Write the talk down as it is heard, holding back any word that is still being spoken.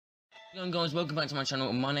Hello guys, welcome back to my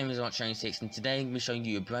channel. My name is Archer96 and today I'm going to be showing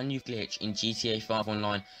you a brand new glitch in GTA 5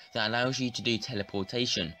 Online that allows you to do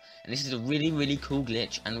teleportation. And this is a really cool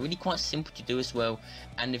glitch and really quite simple to do as well,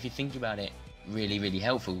 and if you think about it, really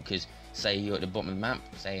helpful, because say you're at the bottom of the map,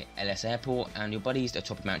 say LS Airport, and your buddy's at the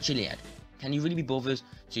top of Mount Chiliad. Can you really be bothered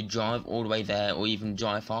to drive all the way there, or even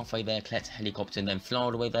drive halfway there, collect a helicopter and then fly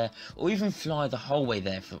all the way there, or even fly the whole way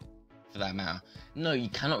there for that matter? No, you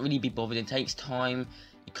cannot really be bothered. It takes time.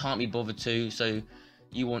 You can't be bothered to, so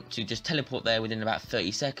you want to just teleport there within about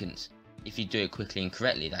 30 seconds if you do it quickly and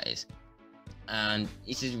correctly, that is. And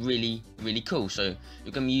this is really cool. So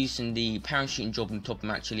you're going to be using the parachuting job on the top of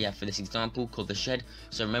Mount Chiliad for this example, called the Shed.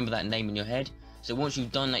 So remember that name in your head. So once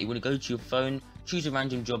you've done that, you want to go to your phone, choose a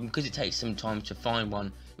random job, and because it takes some time to find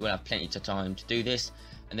one, you will have plenty of time to do this.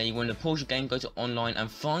 And then you want to pause your game, go to online, and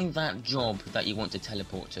find that job that you want to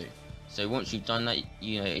teleport to. So once you've done that,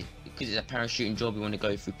 you know, because it's a parachuting job, you want to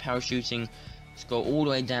go through parachuting, scroll all the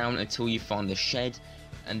way down until you find the Shed,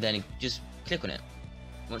 and then just click on it.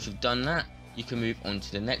 Once you've done that, you can move on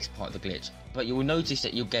to the next part of the glitch. But you will notice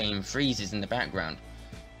that your game freezes in the background.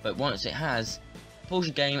 But once it has, pause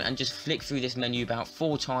your game and just flick through this menu about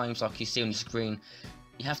 4 times like you see on the screen.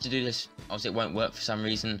 You have to do this, else it won't work for some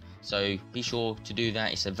reason, so be sure to do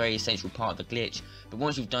that. It's a very essential part of the glitch. But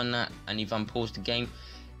once you've done that and you've unpaused the game,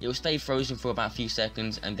 it will stay frozen for about a few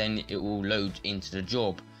seconds and then it will load into the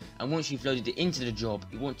job. And once you've loaded it into the job,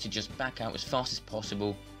 you want to just back out as fast as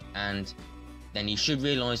possible, and then you should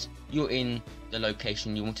realise you're in the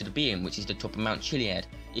location you wanted to be in, which is the top of Mount Chiliad,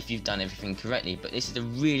 if you've done everything correctly. But this is a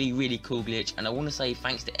really cool glitch, and I want to say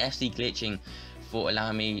thanks to FC Glitching for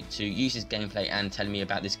allowing me to use his gameplay and telling me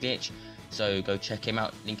about this glitch. So go check him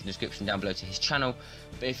out, link in the description down below to his channel.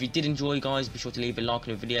 But if you did enjoy, guys, be sure to leave a like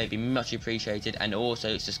on the video, it'd be much appreciated, and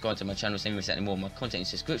also subscribe to my channel so you don't miss any more of my content in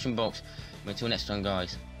the description box. But until next time,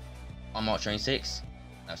 guys, I'm Archer96,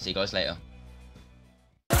 I'll see you guys later.